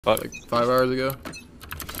Like 5 hours ago.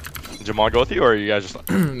 Did Jamal go with you, or are you guys just?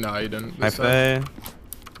 Nah, he didn't.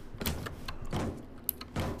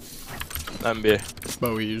 MB.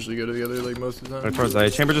 But we usually go together like most of the time. Of course,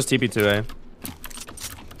 Chamber just TP2,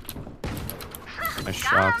 Nice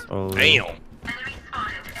shots. Damn.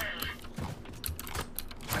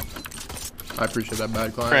 I appreciate that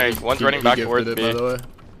bad client. Frank, one's running back towards me. By the way.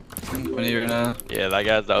 When you're gonna... Yeah, that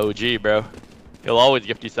guy's the OG, bro. He'll always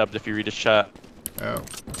gift you subs if you read his chat. Oh.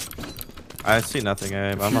 I see nothing,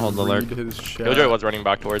 I'm gonna hold the lurk. Killjoy was running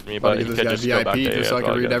back towards me, but he could just go back just so I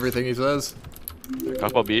can read everything he says.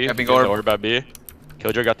 Couple B. I think orb at B.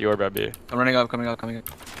 Killjoy got the orb at B. I'm running up, coming up.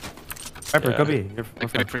 Viper, go B. You're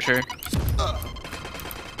fine. For sure.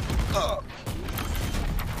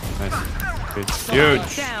 Nice.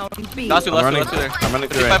 Huge. Last two there. I'm running through it.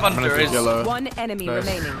 I'm running through yellow. One enemy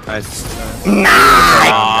remaining. Nice.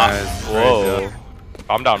 Whoa.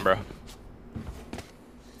 Calm down, bro.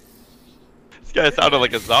 This guy sounded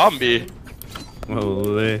like a zombie.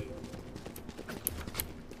 Holy.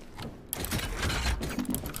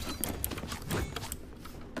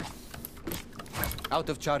 Out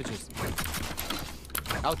of charges.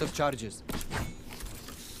 Out of charges.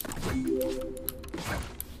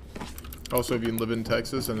 Also, if you live in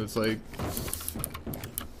Texas and it's like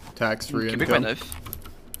tax-free income.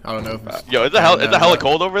 I don't know if it's Yo, is it hella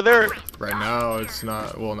cold over there? Right now, it's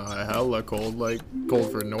not. Well, not hella cold. Like cold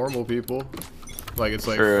for normal people. Like it's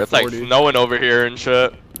like Sure, it's 40. like snowing over here and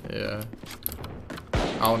shit. Yeah.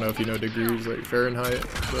 I don't know if you know degrees like Fahrenheit,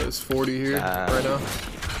 but it's 40 here right now.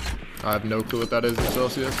 I have no clue what that is in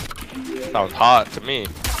Celsius. Sounds hot to me.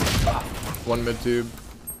 One mid tube.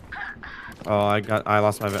 Oh, I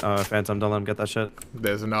lost my phantom. Don't let him get that shit.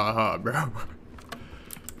 That's not hot, bro.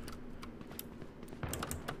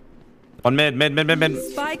 One mid.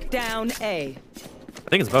 Spike down A. I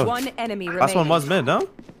think it's both. One enemy remaining. Last one was mid, no? He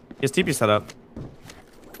has TP set up.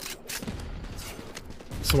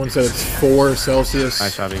 Someone said it's 4 Celsius.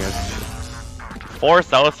 Nice shot, you guys. 4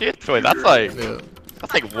 Celsius? Wait, that's like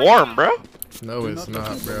warm, bro. No, it's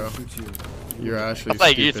not, bro. You're actually. That's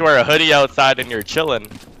like you just wear a hoodie outside and you're chilling.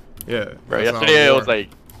 Yeah. Bro, yesterday it was like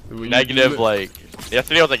negative,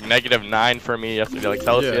 yesterday it was like -9 for me yesterday, like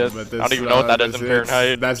Celsius. Yeah, but I don't even know what that is in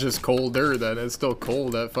Fahrenheit. That's just colder then. It's still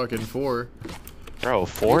cold at fucking 4. Bro,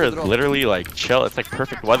 4 is literally like chill. It's like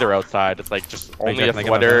perfect weather outside. It's like just only a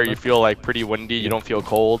sweater. You feel like pretty windy. You don't feel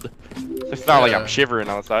cold. It's not like I'm shivering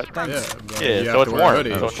outside. Yeah, so it's warm.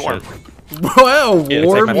 So it's warm. Well, warm?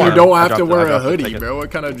 You don't have to wear a hoodie, it. bro.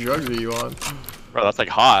 What kind of drugs are you on? Bro, that's like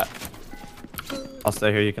hot. I'll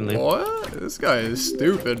stay here. You can leave. What? This guy is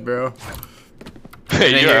stupid, bro.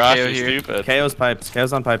 You're actually stupid. KO's pipes.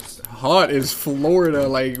 KO's on pipes. Hot is Florida,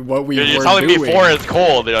 like what we were doing. You're telling me 4 is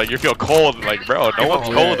cold. Like, you feel cold. Like, bro, no one's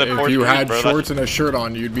cold at 4 If you degrees, had bro. shorts and a shirt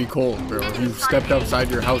on, you'd be cold, bro. If you stepped outside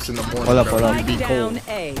your house in the morning, bro, you'd be cold.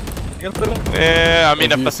 Yeah, I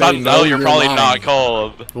mean, if the sun's out, you're probably not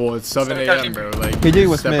cold. Well, it's 7 a.m., bro. Like, KJ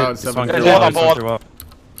was step mid. out 7 Hold a.m. on.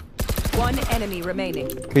 One enemy remaining.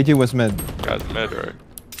 KJ was mid. Guy's mid, right?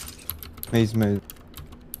 He's mid.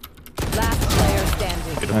 Last player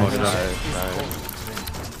standing. Nice.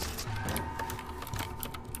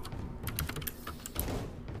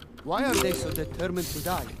 Why are they so determined to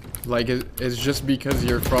die? Like, it's just because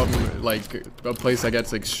you're from, like, a place that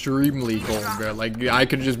gets extremely cold, bro. Like, I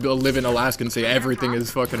could just live in Alaska and say everything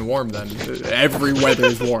is fucking warm then. Every weather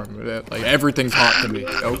is warm. Like, everything's hot to me.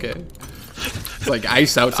 Okay. It's like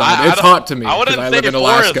ice outside. It's hot to me because I live in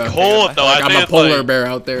Alaska. It's cold, though. Like, I'm a polar bear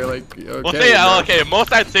out there. Like, okay. We'll say, okay,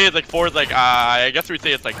 most I'd say is like 4 is like, I guess we'd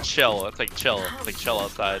say it's like chill. It's like chill. It's like chill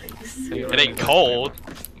outside. It ain't cold,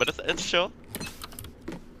 but it's chill.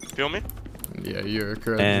 Feel me? Yeah, you're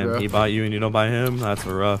correct, And bro. he bought you and you don't buy him? That's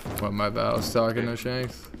rough. What, my bad? I was talking to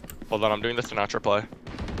Shanks. Hold on, I'm doing the Sinatra play.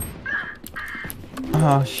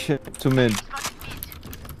 Oh shit, to mid.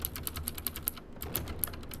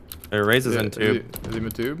 It raises in tube. Is he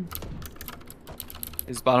mid tube?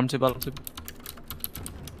 It's bottom two. You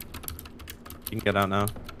can get out now.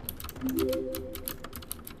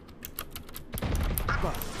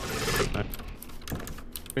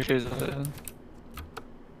 Appreciate it.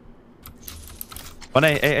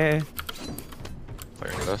 1A, A.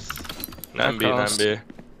 Clearing this. NB.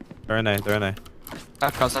 They're in A.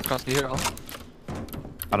 Half cross, you hear all?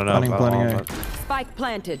 I don't know. Planning A. Spike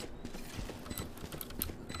planted.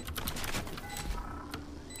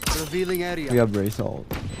 Revealing area. We have race all.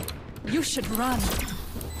 You should run.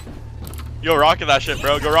 Yo, rocket that shit,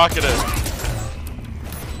 bro. Go rocket it.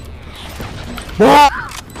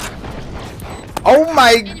 Oh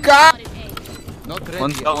my god! Not ready.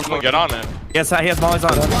 One Get on it. Yes, he has mollies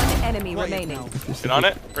on. One enemy remaining. Get on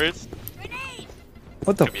it, Riz.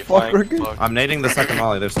 What the Could be fuck, flying. Ricky? Fuck. I'm nading the second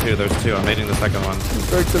volley. There's two. I'm nading the second one.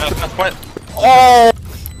 That's what. Oh!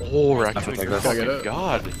 Oh, Rack. Nothing like Oh this. Can I get it?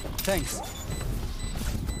 God. Thanks.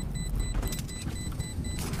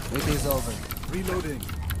 It is over. Reloading.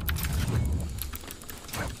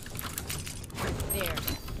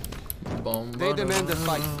 They demand a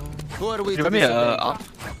fight. Who are we to Give me disobey? up.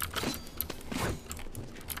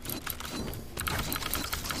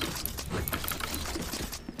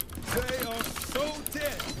 They are so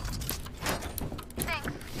dead.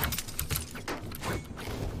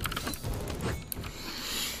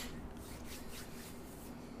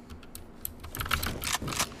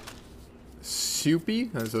 Soupy?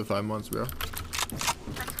 That's a 5 months, bro.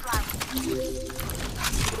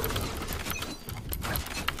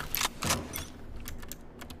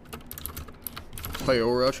 Play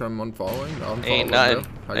Overwatch, I'm unfollowing. No, I'm Ain't following, nothing.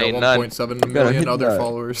 bro. I got Ain't nothing. 1.7 Gotta million hit other that.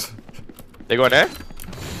 followers. They going there?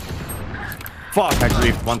 Fuck! I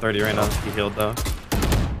griefed 130 right now. He healed though.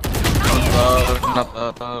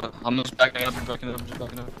 I'm just backing up. I'm backing up. I'm just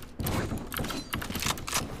backing up.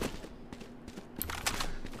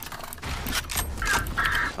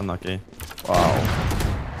 Unlucky. Wow.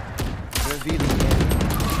 Revealing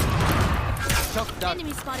area. Shock dart.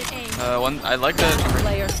 Enemy spotted A. One. I like the.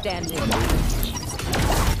 Player standing.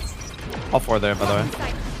 All four there, by the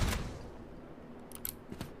way.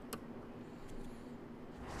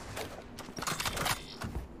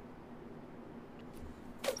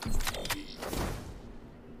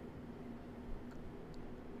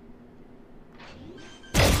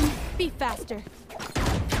 Be faster.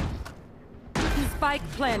 Spike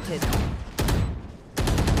planted.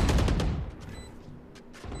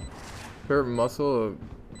 Favorite muscle to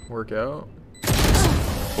work out?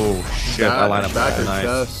 Oh shit! Back- That lineup back was or nice.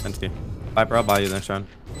 chest? Sensky. Viper, I'll buy you next round.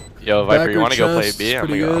 Yo, Viper, Back you or want to go play chest? B? I'm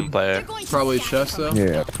Pretty gonna go good. play. Probably chest though.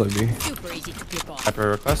 Yeah, play B. Super easy to pick off. Viper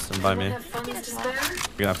request and buy me. You're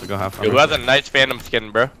gonna have to go half. Yo, who has a nice Phantom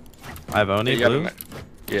skin, bro? I have Oni You got blue. a-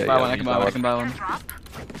 Yeah, Buy yeah, one. I can buy one. I can buy one.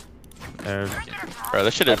 There. Bro,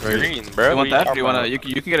 this shit is green, bro. You want What that? are Or you wanna? You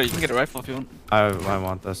can get a. You can get a rifle if you want. I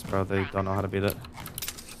want this, bro. They don't know how to beat it.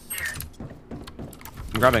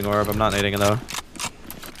 I'm grabbing orb. I'm not nading it though.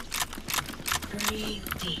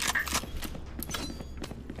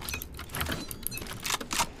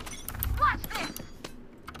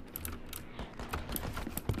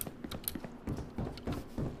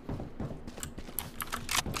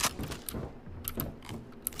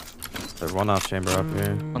 There's one off chamber up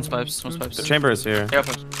here. One spipes. One spipes. The chamber is here. Yeah,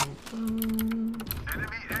 pipes.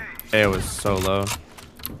 It was so low.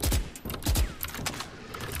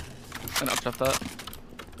 And up top that.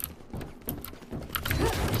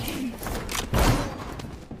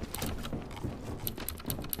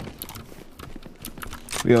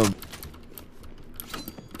 Yo,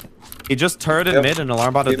 He just turreted Yep. mid and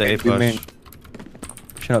alarm bot at the A be main.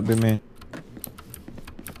 push. Shut up, be main.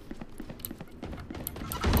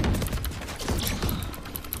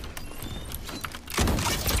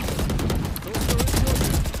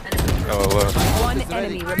 Oh, look. One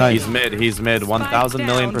enemy remaining. Nice. He's mid. 1,000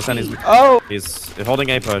 million percent. He's Oh! he's holding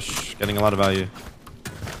A push, getting a lot of value.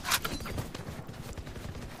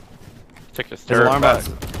 Took this His alarm bot's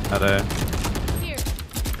at A. Here.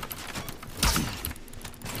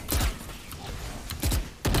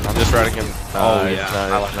 I'm just running him. Oh Nice, yeah,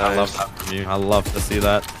 nice, I love nice. that from you. I love to see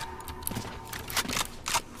that.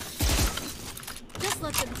 Just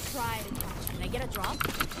let them try to catch. Can I get a drop?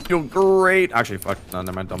 You're great. Actually, fuck. No,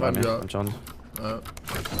 never mind. Don't buy One me. drop. I'm chilling. Uh,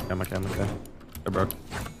 I'm okay. They're broke.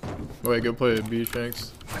 wait, go play B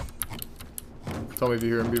Shanks. Tell me if you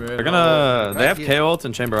hear him, B man. They're gonna. They have Right K ult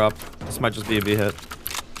and chamber up. This might just be a B hit.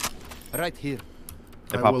 Right here.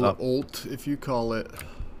 They I popped will up. ult if you call it.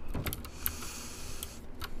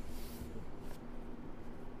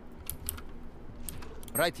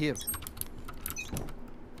 Right here.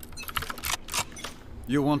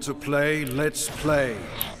 You want to play? Let's play.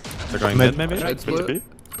 They're going mid, maybe. Side split.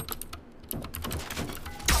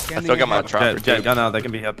 I still got my trapper. Jet, gun out. They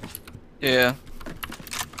can be up. Yeah.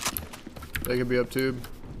 They could be up tube.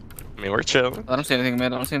 I mean, we're chilling. I don't see anything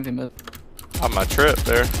mid. I don't see anything mid. On my trip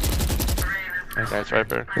there. Nice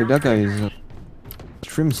Viper. Hey, that guy is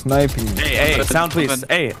stream sniping. Hey, Open, sound please. open.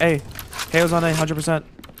 Hey. KO's on A, 100%.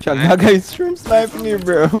 Chad, that guy is stream sniping you,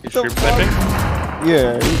 bro. What You the stream fuck? sniping?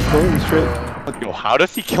 Yeah, he's going straight. Yo, how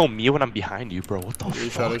does he kill me when I'm behind you, bro? What the You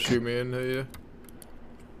try to fuck? shoot me and hit you.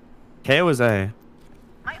 KO is A.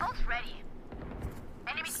 My ult's ready.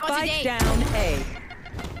 Enemy Spike spotted A. down A.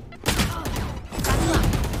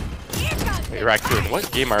 Hey, Raccoon, what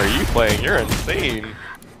game are you playing? You're insane.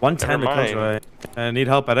 110 Never to close mind. right. I need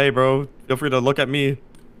help at A, bro. Feel free to look at me.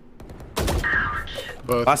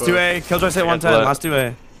 Both, Last 2A. Killjoy hit 110. blood. Last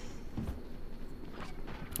 2A.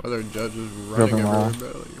 Other judges running Dropping wall.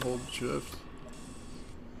 everywhere, like, hold shift.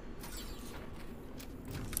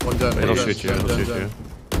 One dead. It'll one shoot dead, you. dead, It'll dead, shoot dead.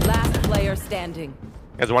 you. Last player standing.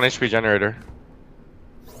 There's 1 HP generator.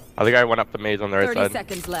 Other guy went up the maze on the right 30 side.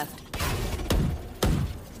 seconds left.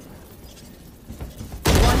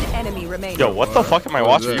 One enemy remaining. Yo, what the fuck am I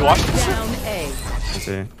watching? You watching this? Down A. Let's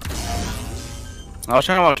see. I was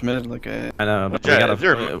trying to watch mid, like, I know, but we Yeah, gotta. is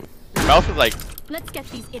your mouth is like, Let's get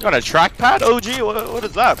these you on a trackpad, OG? What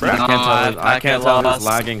is that, bro? I can't tell. I packet can't tell who's lost.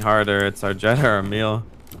 lagging harder. It's our Jet or Emil.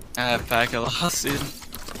 I have packet lost, dude.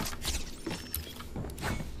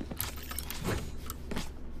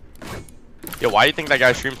 Yo, why do you think that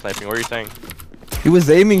guy's stream sniping? What are you saying? He was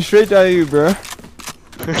aiming straight at you, bro.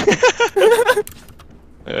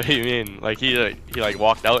 What do you mean? Like he like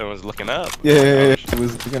walked out and was looking up. Yeah. He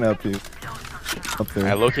was looking up you. Up there.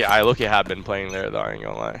 I low-key have been playing there though, I ain't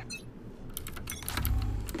gonna lie.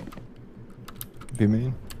 B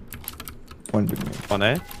main. One big main.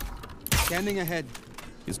 1A. Scanning ahead.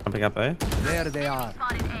 He's jumping up A. There they are.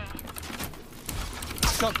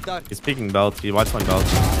 Shot dark. He's peeking belt. He watched one belt.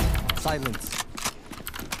 Silence.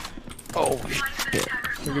 Oh, It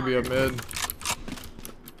could be a mid.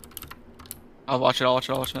 I'll watch it, I'll watch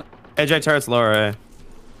it, I'll watch it. AJ turret's lower A.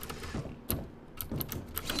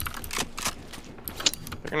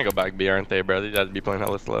 they're gonna go back B, aren't they, bro? These guys be playing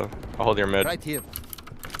hella slow. I'll hold your mid. Right here.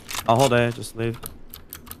 I'll hold A. Just leave.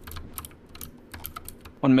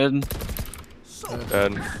 One mid.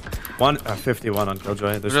 Dead. 51 on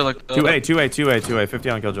Killjoy. There's Really, like, 2A. 50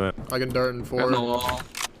 on Killjoy. I can dart in Got 4. no wall.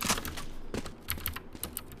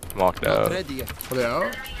 Walked Not out. ready yet. Are they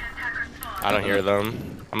out? I don't hear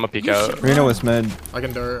them. I'm gonna peek out. Reno was mid. I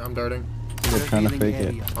can dart. I'm darting. They're trying to fake it.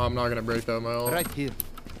 Area. I'm not gonna break that my ult. Right here.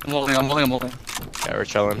 I'm holding. Yeah, we're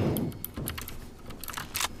chilling.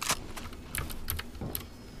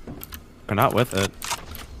 They're not with it.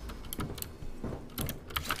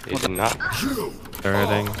 They did not. They're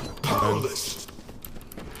hitting.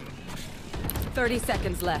 30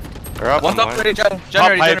 seconds left. They're up. One's on up, line. ready, Top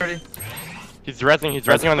January. pipe. He's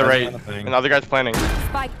rezzing on the right. That's the thing. And the other guy's planning.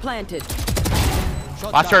 Spike planted.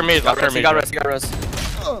 Shot Last turn down. maze, last turn He maze. got res, he got res.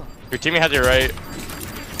 Your teammate has your right.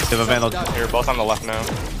 They have a vandal. You're both on the left now.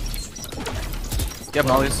 Yep,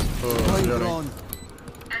 mollies. Oh, I'm Going darting. drone.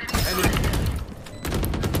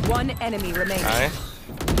 One enemy remaining. Nice.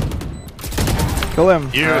 Kill him.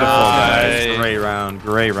 Beautiful, guys. Nice. Great round.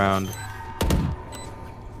 Great round.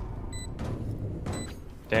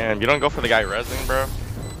 Damn, you don't go for the guy rezzing, bro?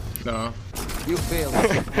 No, You failed.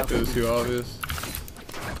 it was too obvious.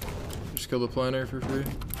 Just kill the planner for free.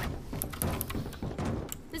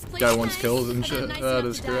 This place Guy is wants nice, kills and but shit. not nice That enough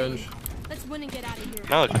is to die in. cringe. Let's win and get out of here.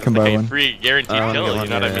 No, it's I just can like buy a one. free guaranteed I kill, don't you get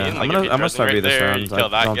know one, what I yeah, mean? yeah. Like, I'm if gonna he's start rezzing B this there, round. you I kill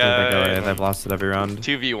that don't think they go guy. A. They've lost it every round.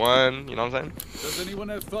 2v1, you know what I'm saying? Does anyone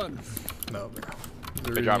have fun? No, bro. The Good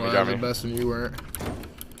reason job, why good I'm job, the best and you weren't.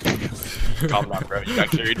 Calm down, bro. You got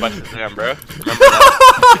carried by Shazam, bro. Remember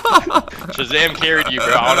that. Shazam carried you,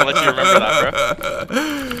 bro. I wanna let you remember that,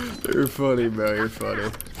 bro. You're funny, bro. You're funny.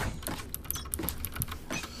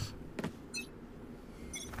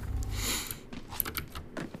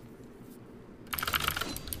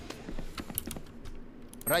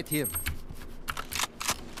 Right here.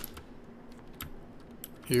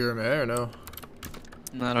 You hear me or no?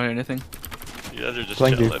 No, I don't hear anything. You guys are just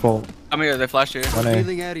Playing chilling. default. I'm here, they flashed here. 1A.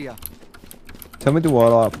 Healing area. Tell me to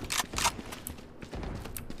wall up.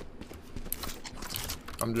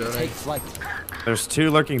 I'm joking. Take flight. There's 2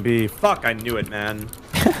 lurking B. Fuck, I knew it, man.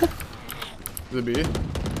 Is it B?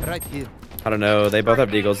 Right here. I don't know. They both have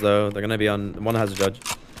deagles, though. They're gonna be on. One has a judge.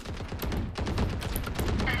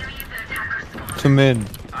 To mid.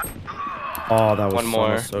 Oh, that was One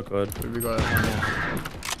more. so good. We got it.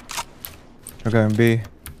 Okay, B.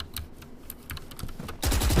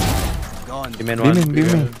 Gone. B main B one. main, B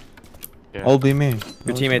main. Yeah. All B main.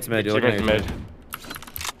 Your teammates mid. You're looking Teammates at mid.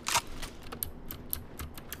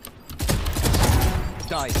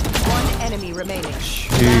 Die. One enemy remaining.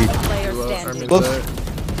 Shoot. Last player Well, standing. Look.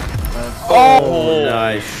 Oh,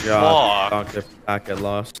 Nice shot. fuck. Dr. Packet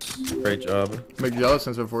lost. Great job. Make jealous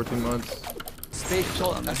since for 14 months. Stay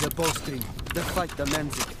short as a bowstring. The fight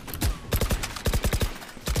demands it.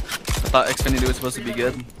 I thought Xfinity was supposed to be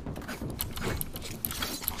good.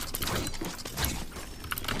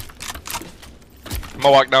 I'm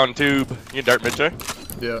gonna walk down tube. You dart mid check?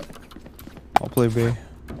 Yeah. I'll play B.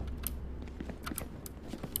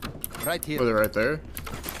 Right here. Were they right there?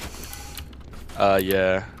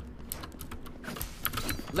 Yeah.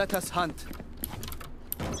 Let us hunt.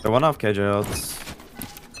 They're one off KJ. Let's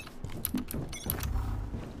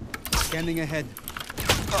Scanning ahead.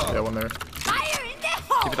 Yeah, one there. Fire in the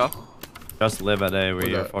hole! Keep it off. Just live at A where Was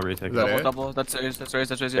you're that- full retake. was that A? Double. That's raised. That's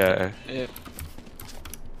raised. That's raised. Yeah. Yeah.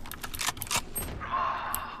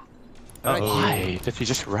 Uh-oh. Why did he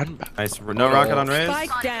just run back? Nice. No rocket on Raze.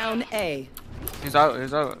 Spike down A. He's out.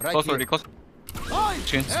 He's out. Right Close here. already. Close. I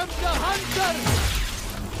Chains. am the hunter.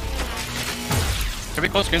 Could be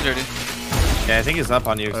close screens already. Yeah, I think he's up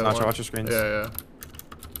on you. I Sinatraa, want- watch your screens. Yeah, yeah.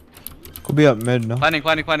 Could be up mid, no? Planning.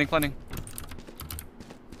 Planning.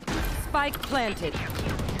 Spike planted.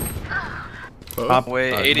 Both? Top.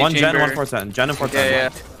 Wait, 80 one gen, chamber. 1 410. Gen and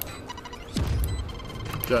 410.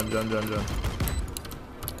 Yeah. Gen.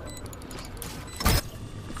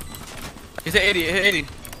 He's at 80. Hit 80.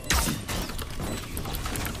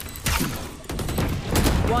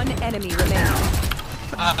 One enemy remaining.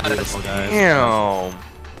 Beautiful, guys. Damn.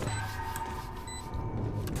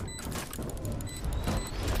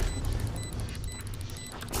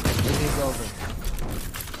 It is over.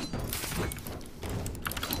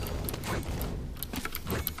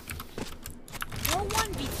 No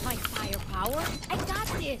one beats my firepower. I got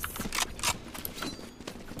this.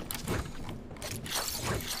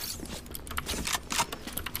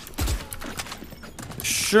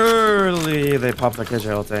 Surely they pop the KJ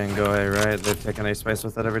ult and go A, right? They've taken A space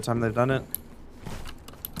with it every time they've done it.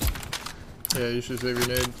 Yeah, you should save your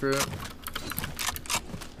nade for it.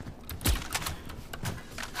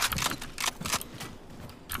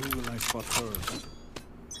 Who will I spot first?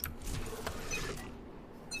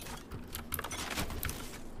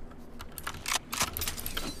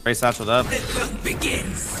 Ray satcheled up.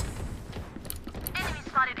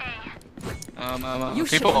 You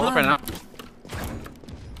should People all up right now.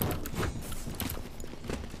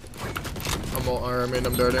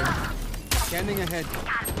 I'm darting. Scanning ahead.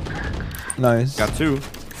 Nice. Got 2.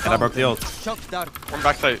 And I broke the ult. Shock dart. One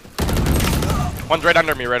backside. One's right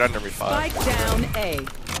under me. Five. Spike down A.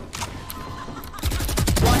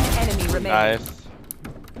 One enemy remaining. Nice.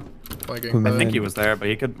 Flanking. I think he was there, but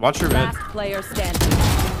he could watch your mid. Last player standing.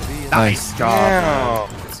 Nice job.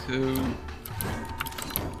 Damn.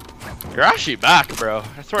 You're actually back, bro.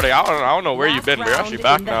 I swear to God, I don't know where you've been, but you're actually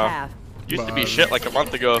back now. Used to be shit like a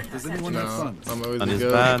month ago. Does anyone have No, fun? I'm always On a his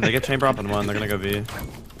good. bad. They get chamber up in 1. They're gonna go V.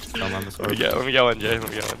 Don't mind the sword. Let me go in, Jay. Let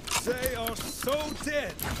me go in. They are so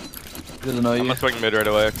dead. Doesn't know I'm you. gonna swing mid right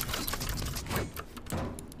away.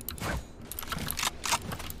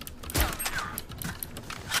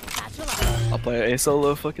 I'll play A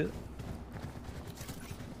solo. Fuck it.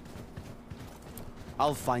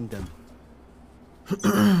 I'll find them.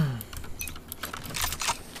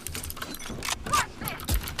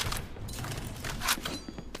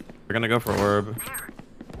 They're gonna go for orb.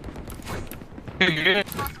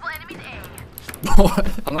 What?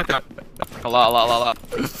 I'm like that. A lot.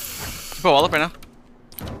 People all up right now.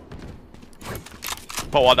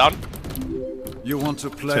 Put one down. You want to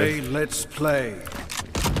play? Let's play.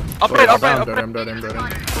 Up right. I'm darting.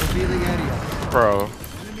 Revealing area. Bro.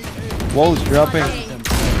 Wall's dropping.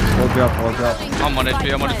 Wall drop. I'm on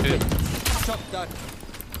HP. Shock dart.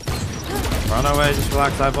 Run away, just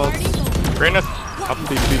relax, eyeballs. Greatness. Up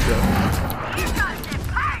deep drop.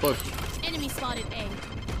 Push. Enemy spotted A.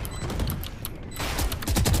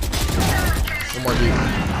 One more deep.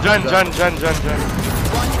 Gen.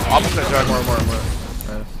 Opposite Gen. More. Nice.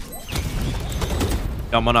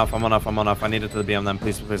 Yeah, I'm on off. I need it to be on them.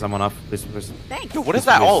 Please, I'm on off. Please. What is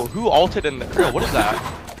that ult? Who ulted in there? Yo, what is that?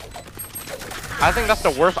 I think that's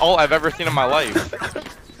the worst ult I've ever seen in my life.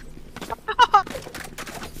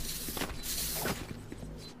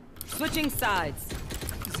 Switching sides.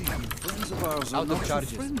 Friends of ours are Out of not so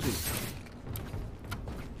charges. friendly.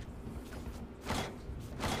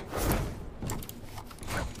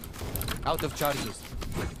 Out of charges.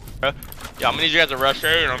 Yeah, I'm gonna need you guys to rush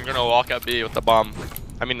here, and I'm gonna walk at B with the bomb.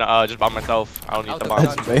 I mean, just by myself. I don't need Out the of bomb.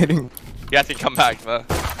 That's baiting. You guys can come back, but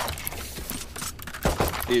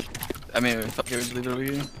Dude, I mean, I thought you would leave it over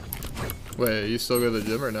here. Wait, you still go to the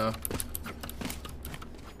gym or no?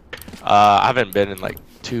 I haven't been in like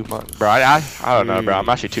 2 months, bro. I don't know, bro. I'm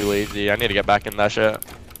actually too lazy. I need to get back in that shit.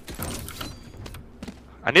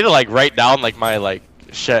 I need to like write down like my like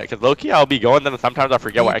shit, cause low-key I'll be going, then sometimes I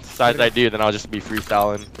forget what exercise I do, then I'll just be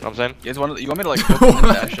freestyling. You know what I'm saying? You guys want me to like focus in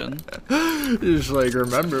fashion? You just like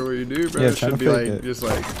remember what you do, bro. Yeah, It try should to be fake like it. just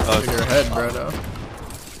like in your head, bro. Now.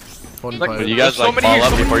 One Like, fight. But you guys so like many ball here, up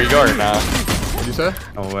so many before you go or not? What'd you say?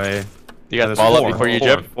 No way. You guys There's ball up 4, before you 4,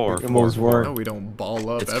 gym? 4. Most work. No, we don't ball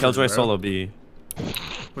up. It's ever, Killjoy bro. solo B.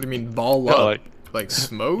 What do you mean ball No, up? Like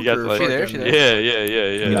smoke You guys or like- She there, fucking- she there.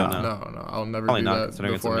 Yeah. You No, don't know. no, I'll never Probably do not, that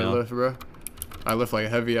considering it's a before I meal. lift, bro. I lift like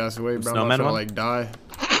heavy ass weight, bro. I'm Snowman not one? gonna like die.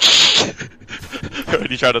 What are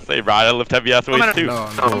you trying to say, bro? I lift heavy ass weights too. No.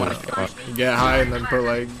 You get high and then put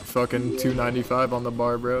like fucking 295 on the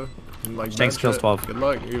bar, bro. And, like, Shanks kills 12. Good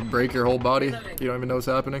luck. You break your whole body. You don't even know what's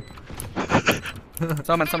happening.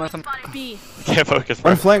 Someone. B. Can't focus,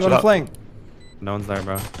 bro. On flank, Shut on up. flank. No one's there,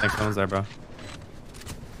 bro. Thanks, no one's there, bro.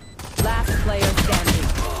 Last player standing.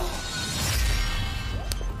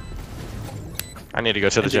 I need to go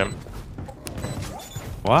to the gym.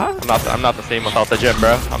 What? I'm not the same without the gym,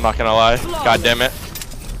 bro. I'm not gonna lie. God damn it.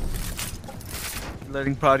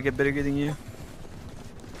 Letting Prod get bigger than you.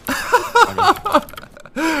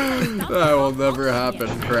 That will never happen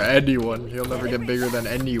for anyone. He'll never get bigger than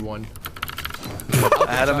anyone.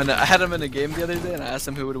 I had him in a game the other day, and I asked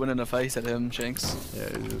him who would win in a fight. He said him, Shanks. Yeah,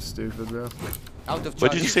 he's just stupid, bro. Out of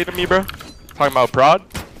What did you say to me, bro? Talking about Prod?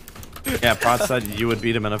 Yeah, Prod said you would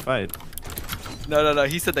beat him in a fight. No.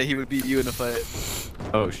 He said that he would beat you in a fight.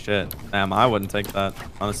 Oh shit. Damn, I wouldn't take that,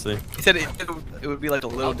 honestly. He said it would be like a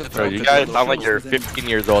little Bro, different. you guys sound like you're 15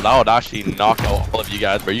 years old. I would actually knock out all of you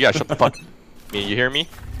guys, bro. You guys shut the fuck. Me, you hear me?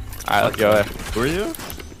 Alright, let's go. Who are you?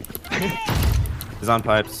 He's on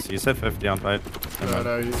pipes. He's hit 50 on pipe.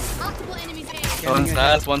 No, you... Multiple enemies A. One's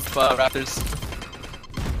Nas, one's Raptors.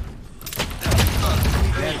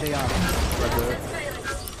 There they are.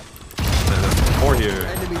 There's 4 here.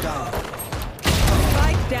 Enemy down.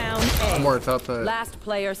 Spike down A. More top side. Last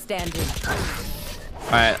player standing.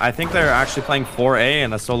 Alright, I think they're actually playing 4A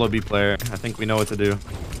and a solo B player. I think we know what to do.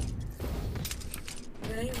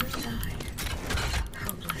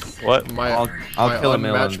 What? I'll kill a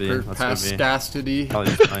male on B. unmatched Let's go B. perspicacity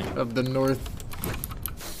Probably just fine. of the north.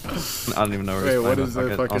 I don't even know where Wait, he's what playing, is but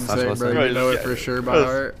the fuck it. fucking I'll saying, slash bro? list You know it for sure by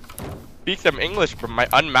heart. Speak some English, bro. My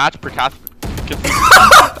unmatched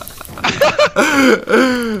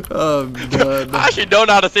Oh god. I actually don't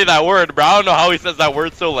know how to say that word, bro. I don't know how he says that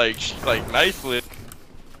word so like nicely.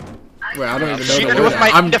 Wait, I don't even know Sheer the word. with my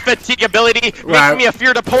indefatigability makes me a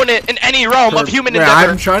feared opponent in any realm of human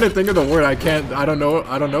endeavor. I'm trying to think of the word. I don't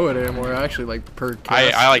know it anymore. Actually, like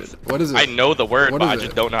I like. What is it? I know the word, What but is I just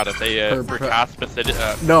it? don't know how to say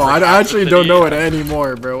it. No, I actually don't know it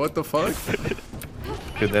anymore, bro. What the fuck?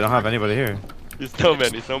 Dude, they don't have anybody here. He's so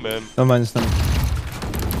man. He's so man. No man, it's not.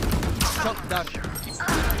 Shot down.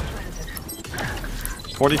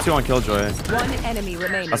 42 on Killjoy. One enemy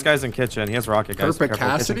remaining. This guy's in kitchen. He has rocket, guys.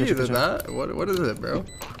 Perspicacity? Is it that? What is it, bro?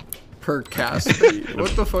 Percacity?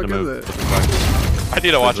 What the fuck is it? I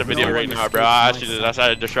need to watch a video right now, bro. That's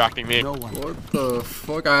distracting me. No one. What the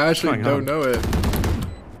fuck? I actually don't know it.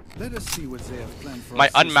 Let us see what they have planned for My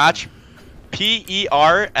us this unmatched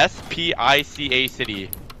PERSPICA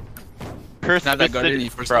city. Not that good, any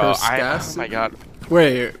Bro, first oh Perscacity? my god.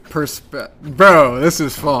 Wait, bro, this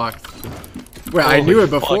is fucked. Wait, I knew it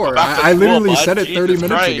before. I literally said it 30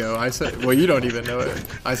 minutes ago. I said, well, you don't even know it.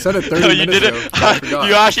 I said it 30 No, you minutes didn't. ago. I forgot.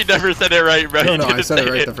 You actually never said it right, bro. No, You I said it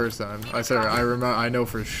didn't right say the first time. I said it. I remember. I know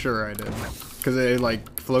for sure I did, because it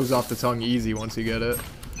like flows off the tongue easy once you get it.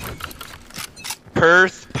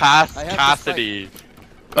 Perspicacity.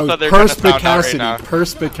 Oh, perspicacity.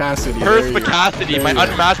 Perspicacity. Perspicacity. My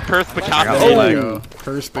unmatched There perspicacity. you go.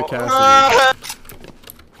 Perspicacity.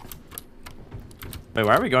 Wait,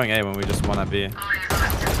 why are we going A when we just won at B?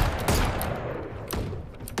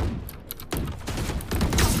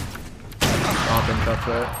 Often tough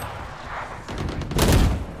there.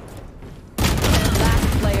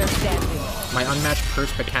 Last player standing. My unmatched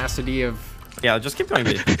perspicacity of. Yeah, just keep going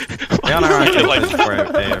B. Leon and I are actually playing for A,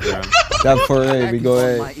 everyone. Got 4A, we go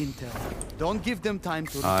On A. my intel. Don't give them time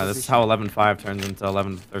to This is how 11-5 turns into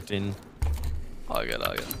 11-13. All good.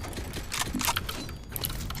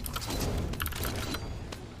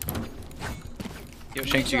 Yo,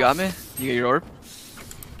 Shanks, you got me? You get your orb?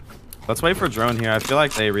 Let's wait for drone here. I feel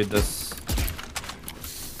like they read this.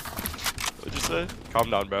 What'd you say? Calm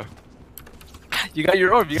down, bro. You got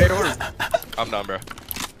your orb. Calm down, bro.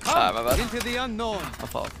 Ah, my bad. Into the unknown. I'll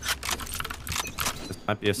fall. This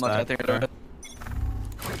might be a Come on, I stack. think I know it.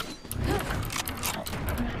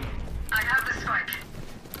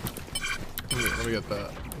 Let me get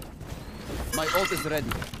that. My ult is ready.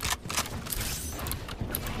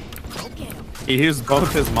 He used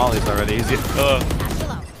both his mollies already. He's Chill out.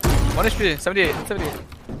 1 HP, 78.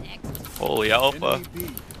 Holy alpha. Enemy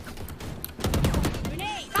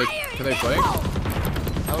B. Can they play?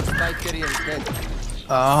 Our spike carrier is dead.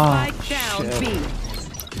 Spike down B.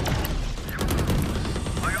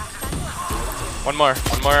 One more.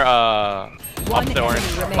 One Up the orange.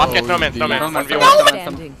 enemy remaining. Last guy, snowman. Snowman. 1v1.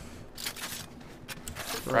 Standing.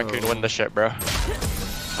 Raccoon win the shit, bro.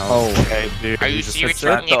 Oh, okay, dude. Are you He just serious? hit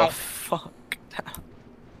that. What the fuck?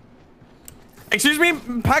 Excuse me,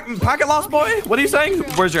 packet lost boy? What are you saying?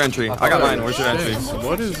 Where's your entry? I got mine. Where's your entry?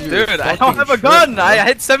 What is your Dude, I don't fucking have a trip, gun. bro? I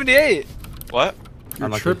hit 78. What? Your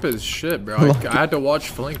Unlucky. trip is shit, bro. I had to watch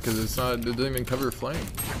flank because it's not. It doesn't even cover flank.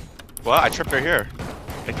 What? I tripped right here.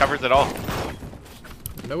 It covers it all.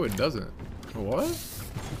 No, it doesn't. What?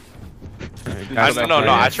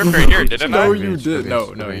 No, I tripped right here, didn't I? No, you did.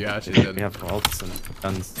 No, you actually We didn't. have ults and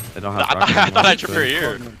guns. They don't have. I thought I tripped right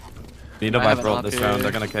here. Need a I have Viper an ult op this here. round.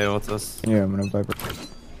 They're gonna KO us. Yeah, I'm gonna Viper.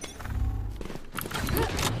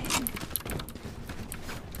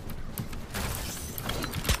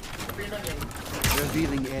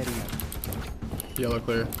 Revealing area. Yellow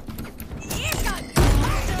clear.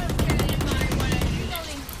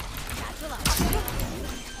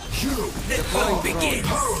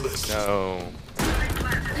 No.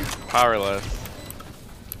 Powerless.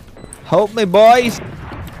 Help me, boys!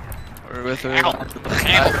 We're with her.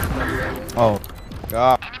 Oh,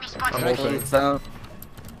 God. I'm ulting. It's down.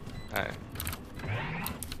 Alright.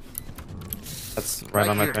 That's right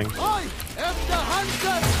on my thing. I am the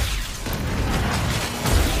hunter!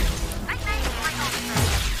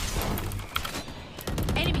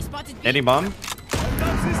 Enemy spotted. B. Any bomb?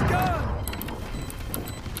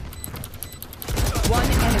 One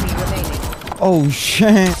enemy remaining. Oh,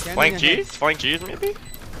 shit. Flank G's? Flank G's maybe?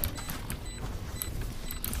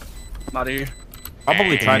 I'm out of here.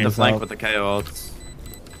 Probably tried to Hands flank up. with the KO ults.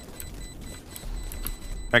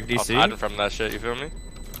 Check I'll DC. hide from that shit, you feel me?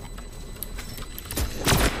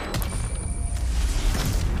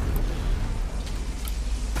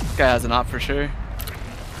 This guy has an op for sure.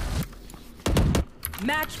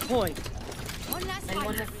 Match point. One last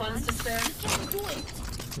Anyone have funds to spare? You can do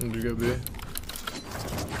it. Did you go B?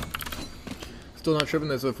 Still not tripping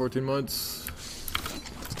this at 14 months.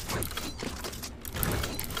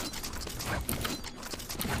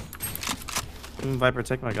 Viper,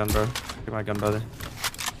 take my gun, bro. Take my gun, brother.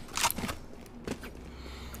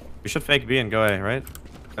 We should fake B and go A, right?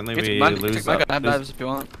 Finally we lose. I have knives if you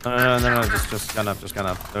want. No, just gun up, just gun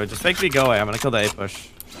up. No, just fake B, go A. I'm gonna kill the A push.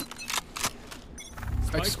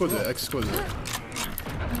 Exquisite, exquisite.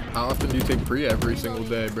 How often do you take pre? Every single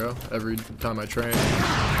day, bro. Every time I train.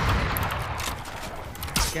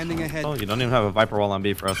 Scanning ahead. Oh, you don't even have a Viper wall on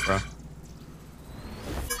B for us, bro.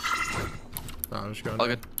 Nah, I'm just going. All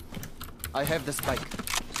good. I have the spike.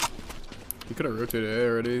 You could have rotated A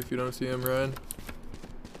already if you don't see him, Ryan.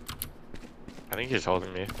 I think he's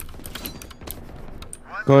holding me.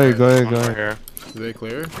 Go ahead, go ahead, One go more ahead. here. Is they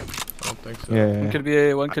clear? I don't think so. Yeah, One yeah. could be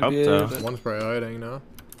A, one I could hope be A. so. but- One's probably hiding now.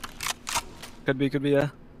 Could be, yeah.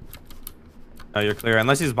 Oh, you're clear.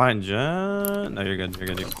 Unless he's behind Jen. No, you're good. You're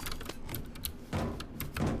good.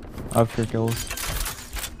 Up for kills.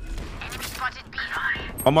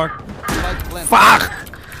 One more. Spike planted. Fuck!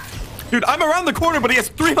 Dude, I'm around the corner, but he has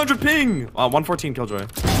 300 ping. 114 killjoy.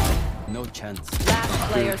 No chance.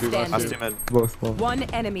 Last player Two last Last standing. two mid. Both. One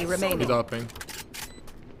enemy He's remaining. upping.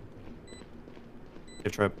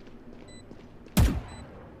 Good trip.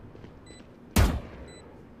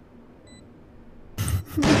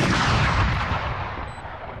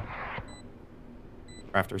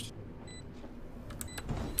 Rafters.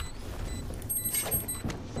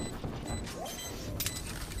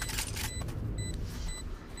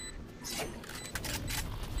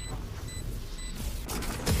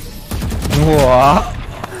 What?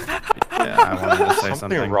 Yeah, I wanted to say Something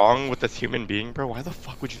something. wrong with this human being, bro? Why the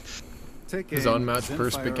fuck would you? His unmatched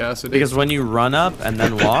perspicacity. Because when you run up and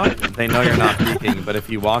then walk, they know you're not peeking. But if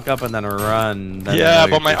you walk up and then run, then they Yeah,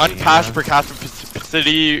 know but you're my peeking, unpatched you know?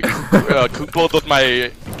 percasticity coupled with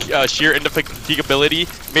my sheer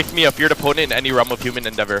indefatigability makes me a feared opponent in any realm of human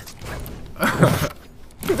endeavor.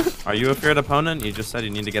 Are you a feared opponent? You just said you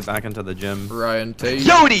need to get back into the gym. Ryan Tate.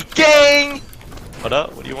 Jody gang! What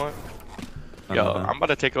up? What do you want? Yo, Nothing. I'm about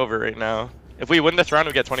to take over right now. If we win this round,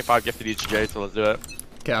 we get 25 gifted each J, so let's do it.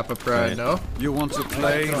 Kappa Pride, Right. no? You want to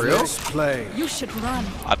play? For real? Let's play. You should run.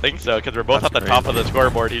 I think so, because we're both That's at the top of crazy. the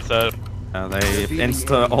scoreboard, he said. They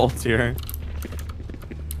insta ult here.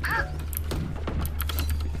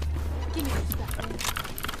 Give me this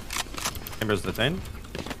stuff. Chambers detained.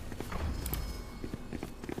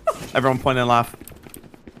 Everyone point and laugh.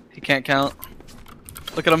 He can't count.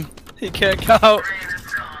 Look at him. He can't count.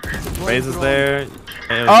 Raze is there.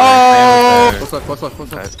 Oh! Close left, close left,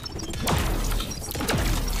 close left.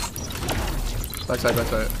 Backside,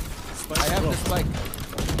 backside. I have the spike.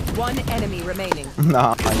 One enemy remaining.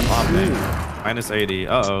 Nah. Minus 80.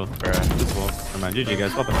 Uh-oh. This will. Never mind. GG,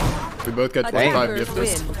 guys. Well done. We both get 25 Attackers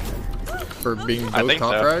gifted win. for being I both think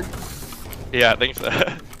top so. frag. Yeah, I think so.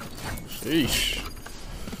 Sheesh.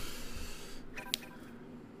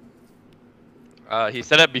 He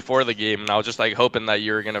said it before the game, and I was just like hoping that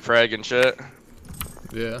you were gonna frag and shit.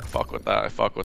 Yeah. Fuck with that. I fuck with